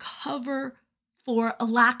a cover for a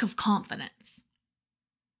lack of confidence.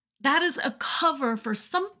 That is a cover for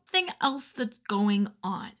something else that's going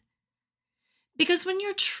on. Because when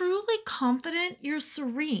you're truly confident, you're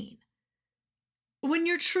serene. when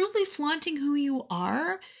you're truly flaunting who you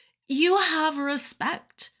are, you have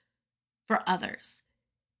respect for others.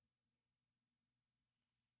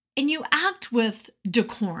 And you act with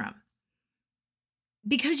decorum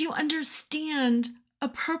because you understand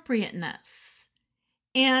appropriateness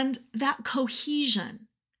and that cohesion.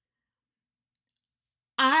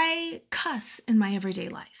 I cuss in my everyday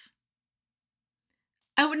life.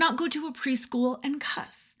 I would not go to a preschool and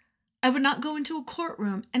cuss. I would not go into a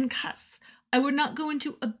courtroom and cuss. I would not go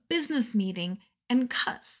into a business meeting and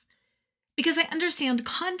cuss because I understand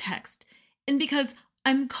context and because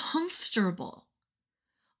I'm comfortable.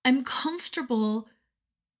 I'm comfortable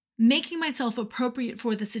making myself appropriate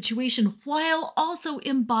for the situation while also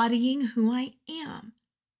embodying who I am.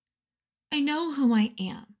 I know who I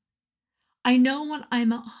am. I know when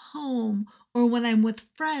I'm at home or when I'm with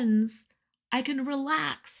friends, I can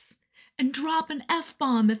relax and drop an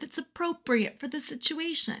F-bomb if it's appropriate for the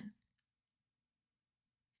situation.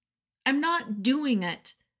 I'm not doing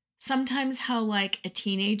it. Sometimes how like a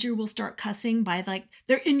teenager will start cussing by like,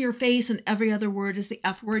 they're in your face and every other word is the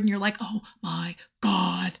F word and you're like, oh my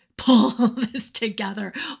God, pull this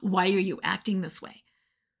together. Why are you acting this way?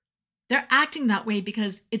 They're acting that way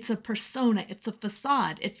because it's a persona, it's a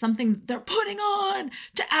facade, it's something they're putting on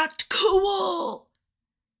to act cool.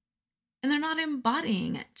 And they're not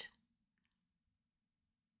embodying it.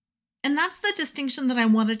 And that's the distinction that I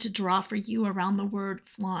wanted to draw for you around the word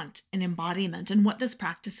flaunt and embodiment and what this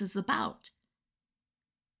practice is about.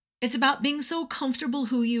 It's about being so comfortable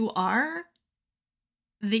who you are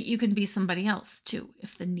that you can be somebody else too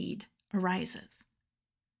if the need arises.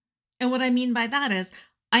 And what I mean by that is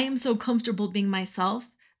I am so comfortable being myself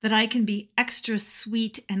that I can be extra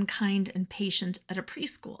sweet and kind and patient at a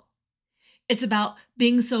preschool. It's about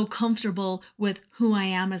being so comfortable with who I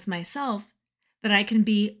am as myself that I can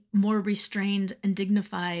be more restrained and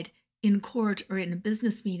dignified in court or in a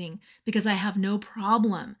business meeting because I have no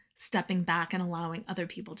problem stepping back and allowing other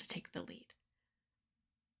people to take the lead.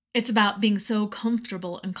 It's about being so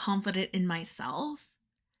comfortable and confident in myself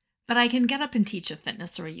that I can get up and teach a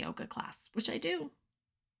fitness or a yoga class, which I do.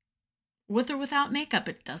 With or without makeup,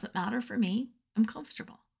 it doesn't matter for me. I'm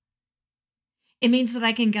comfortable. It means that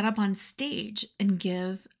I can get up on stage and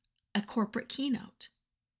give a corporate keynote.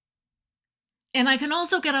 And I can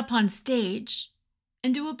also get up on stage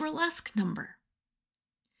and do a burlesque number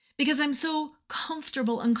because I'm so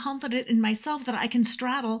comfortable and confident in myself that I can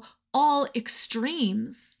straddle all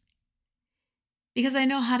extremes because I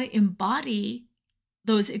know how to embody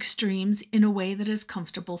those extremes in a way that is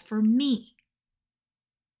comfortable for me.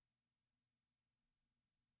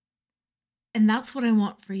 And that's what I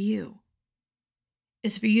want for you,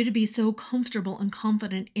 is for you to be so comfortable and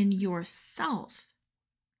confident in yourself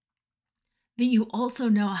that you also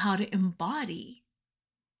know how to embody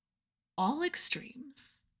all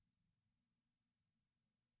extremes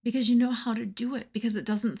because you know how to do it, because it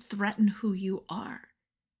doesn't threaten who you are.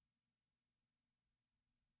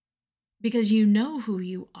 Because you know who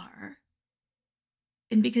you are,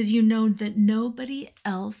 and because you know that nobody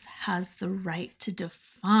else has the right to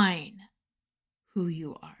define who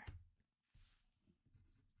you are.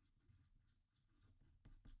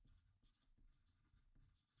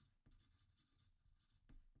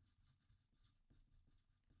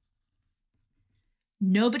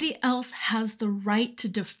 Nobody else has the right to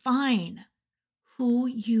define who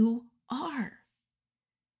you are.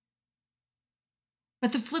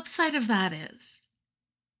 But the flip side of that is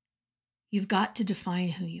you've got to define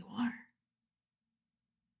who you are.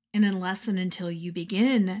 And unless and until you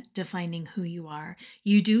begin defining who you are,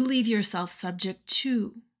 you do leave yourself subject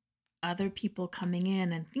to other people coming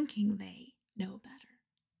in and thinking they know better.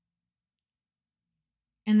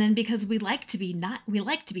 And then because we like to be liked, we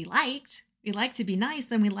like to be nice,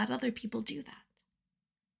 then we let other people do that.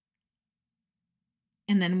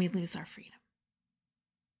 And then we lose our freedom.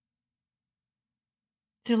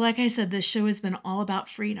 So like I said, this show has been all about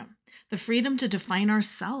freedom. The freedom to define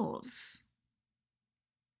ourselves.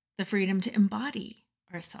 The freedom to embody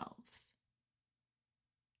ourselves.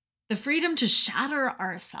 The freedom to shatter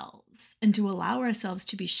ourselves and to allow ourselves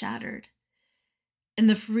to be shattered. And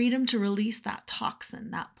the freedom to release that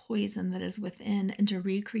toxin, that poison that is within, and to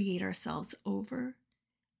recreate ourselves over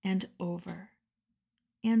and over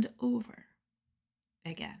and over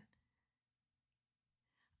again.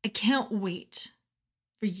 I can't wait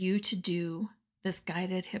for you to do this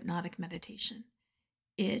guided hypnotic meditation.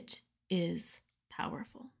 It is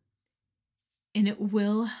powerful, and it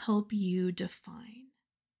will help you define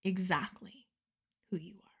exactly who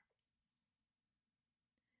you are.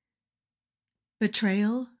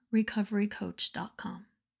 BetrayalRecoveryCoach.com.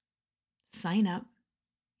 Sign up.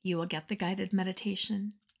 you will get the guided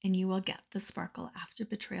meditation, and you will get the Sparkle After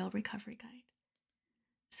Betrayal Recovery Guide.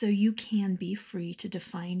 So you can be free to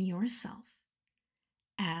define yourself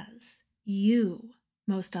as you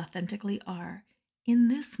most authentically are in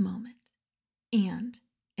this moment and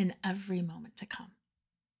in every moment to come.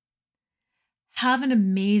 Have an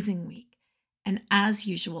amazing week. And as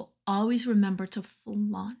usual, always remember to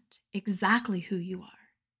flaunt exactly who you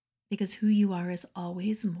are, because who you are is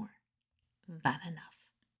always more than enough.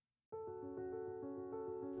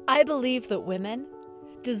 I believe that women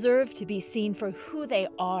deserve to be seen for who they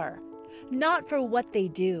are, not for what they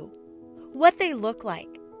do, what they look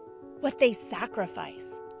like, what they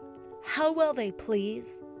sacrifice, how well they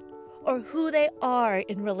please, or who they are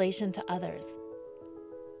in relation to others.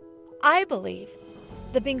 I believe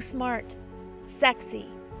that being smart, sexy,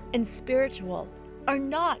 and spiritual are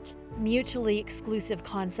not mutually exclusive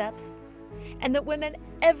concepts, and that women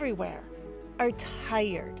everywhere are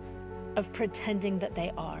tired of pretending that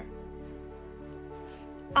they are.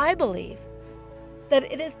 I believe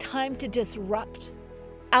that it is time to disrupt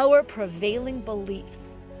our prevailing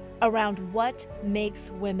beliefs around what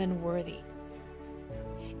makes women worthy.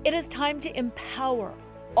 It is time to empower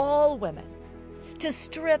all women to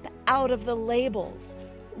strip out of the labels,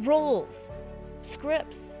 rules,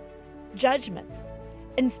 scripts, judgments,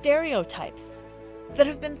 and stereotypes that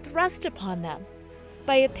have been thrust upon them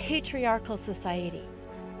by a patriarchal society.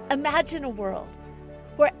 Imagine a world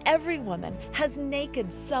where every woman has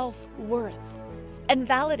naked self-worth and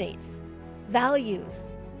validates,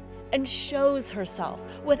 values, and shows herself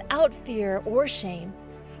without fear or shame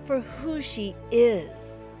for who she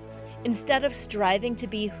is, instead of striving to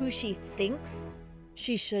be who she thinks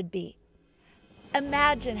she should be.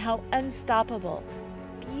 Imagine how unstoppable,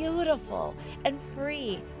 beautiful, and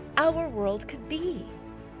free our world could be.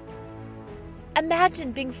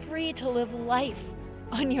 Imagine being free to live life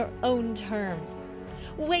on your own terms,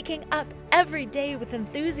 waking up every day with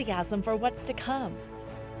enthusiasm for what's to come,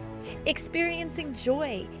 experiencing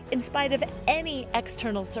joy in spite of any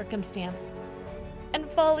external circumstance, and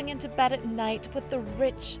falling into bed at night with the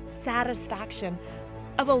rich satisfaction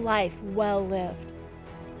of a life well lived.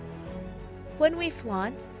 When we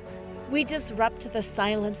flaunt, we disrupt the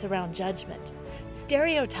silence around judgment,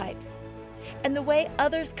 stereotypes, and the way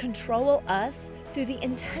others control us through the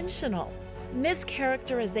intentional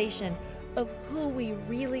mischaracterization of who we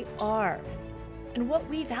really are and what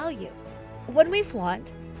we value. When we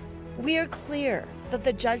flaunt, we are clear that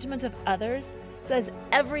the judgment of others says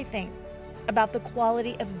everything about the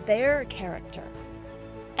quality of their character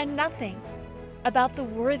and nothing about the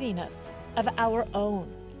worthiness of our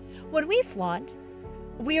own. When we flaunt,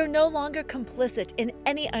 we are no longer complicit in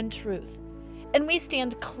any untruth, and we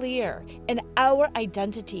stand clear in our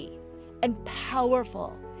identity and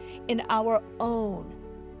powerful in our own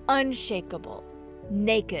unshakable,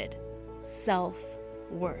 naked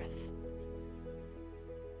self-worth.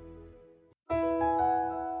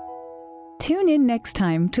 Tune in next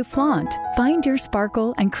time to Flaunt, Find Your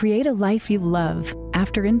Sparkle, and Create a Life You Love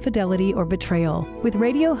After Infidelity or Betrayal with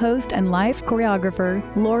radio host and live choreographer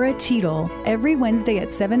Laura Cheadle every Wednesday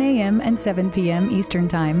at 7 a.m. and 7 p.m. Eastern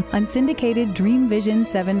Time on syndicated Dream Vision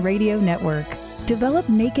 7 radio network. Develop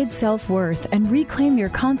naked self-worth and reclaim your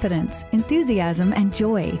confidence, enthusiasm, and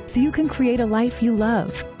joy so you can create a life you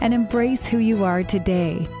love and embrace who you are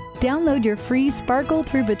today. Download your free Sparkle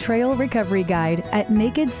Through Betrayal Recovery Guide at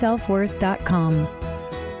nakedselfworth.com.